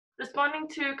Responding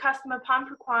to customer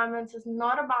pump requirements is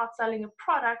not about selling a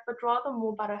product, but rather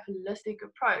more about a holistic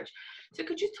approach. So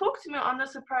could you talk to me on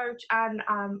this approach and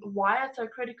why it's so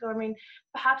critical? I mean,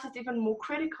 perhaps it's even more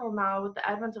critical now with the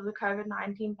advent of the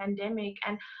COVID-19 pandemic.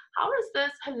 And how is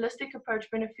this holistic approach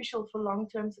beneficial for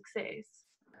long-term success?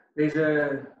 There's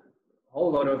a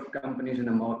whole lot of companies in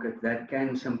the market that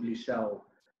can simply sell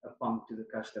a pump to the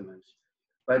customers.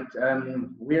 But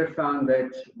we have found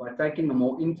that by taking a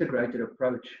more integrated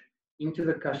approach into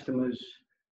the customers'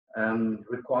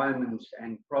 requirements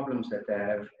and problems that they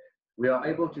have, we are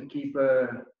able to keep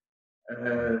our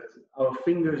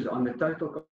fingers on the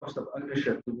total cost of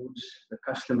ownership towards the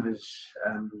customer's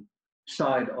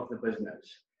side of the business.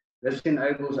 This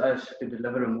enables us to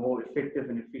deliver a more effective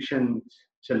and efficient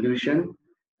solution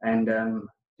and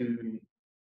to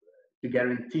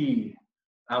guarantee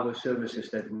our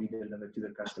services that we deliver to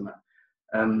the customer.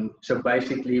 So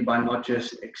basically, by not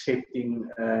just accepting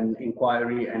an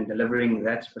inquiry and delivering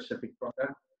that specific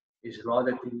product, is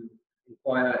rather to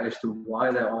inquire as to why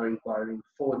they are inquiring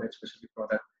for that specific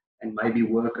product and maybe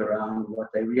work around what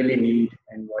they really need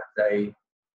and what they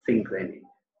think they need.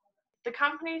 The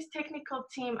company's technical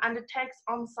team undertakes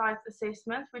on-site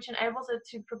assessment, which enables it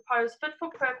to propose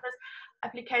fit-for-purpose,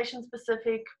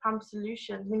 application-specific pump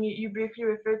solutions. I mean, you briefly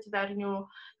referred to that in your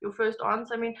first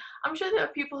answer. I mean, I'm sure there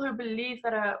are people who believe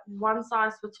that a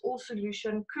one-size-fits-all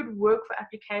solution could work for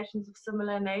applications of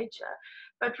similar nature,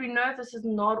 but we know this is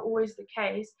not always the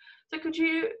case. So could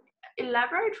you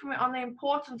elaborate for me on the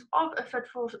importance of a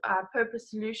fit-for-purpose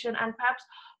solution and perhaps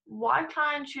why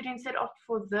clients should instead opt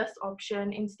for this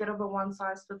option instead of a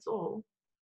one-size-fits-all?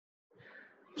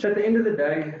 So at the end of the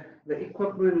day, the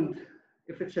equipment,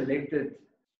 if it's selected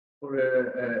for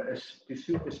to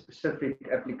suit a specific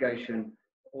application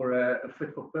or a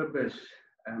fit-for-purpose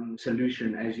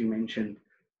solution, as you mentioned,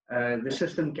 the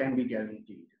system can be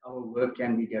guaranteed. Our work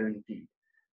can be guaranteed.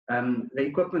 The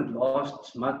equipment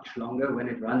lasts much longer when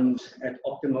it runs at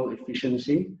optimal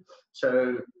efficiency.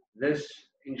 So this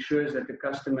ensures that the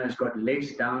customer has got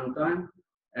less downtime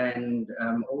and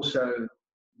also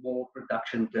more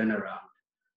production turnaround,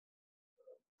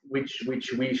 which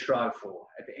we strive for.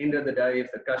 At the end of the day,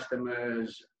 if the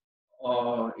customers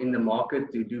are in the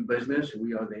market to do business,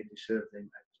 we are there to serve them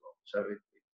as well. So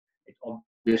it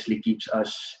obviously keeps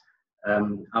us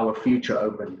our future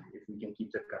open if we can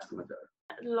keep the customer there.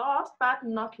 Last but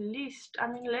not least, I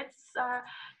mean,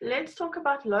 let's talk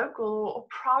about local or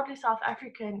proudly South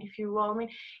African, if you will. I mean,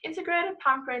 Integrated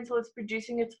Pump Rental is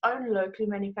producing its own locally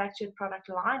manufactured product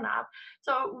lineup.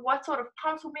 So what sort of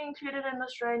pumps will be included in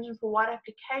this range and for what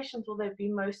applications will they be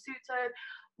most suited?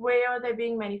 Where are they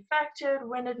being manufactured?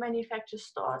 When did manufacture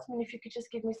start? I mean, if you could just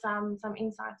give me some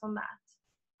insights on that.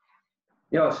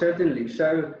 Yeah, certainly.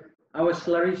 So our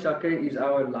slurry sucker is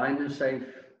our liner safe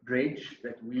dredge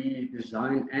that we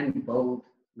design and build,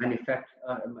 build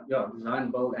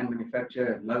and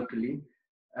manufacture locally.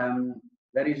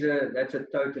 That's a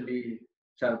totally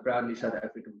proudly South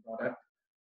African product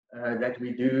that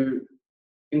we do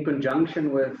in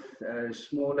conjunction with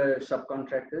smaller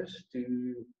subcontractors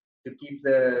to keep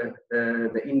the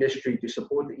industry, to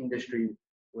support the industry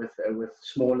with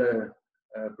smaller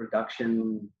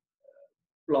production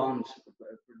plants,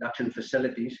 production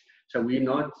facilities. So we're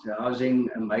not housing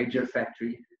a major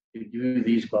factory to do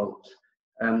these bolts.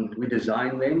 We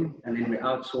design them and then we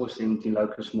outsource them to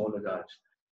local smaller guys.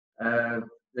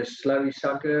 The slurry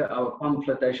sucker, our pump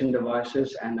flotation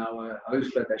devices and our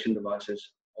hose flotation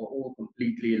devices are all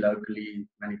completely locally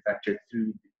manufactured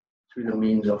through the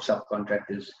means of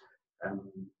subcontractors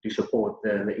to support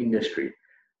the industry.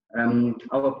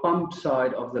 Our pump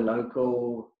side of the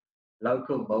local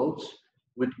bolts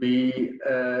would be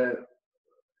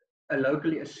a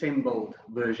locally assembled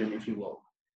version, if you will.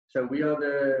 So we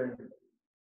are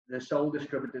the sole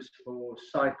distributors for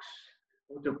Sykes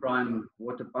Autoprime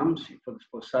water pumps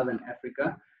for Southern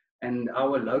Africa, and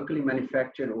our locally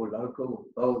manufactured or local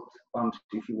built pumps,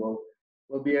 if you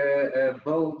will be a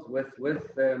build with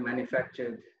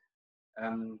manufactured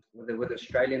with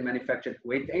Australian manufactured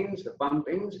wet ends, the pump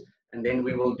ends, and then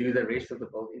we will do the rest of the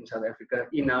build in South Africa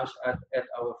in-house at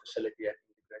our facility at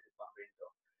Integrated Pump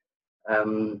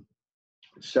Rental.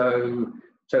 So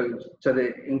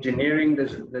the engineering,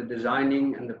 the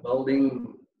designing and the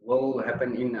building will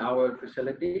happen in our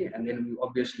facility, and then we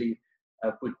obviously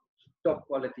put top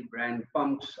quality brand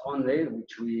pumps on there,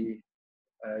 which we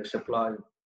supply,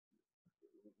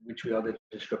 which we are the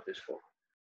distributors for.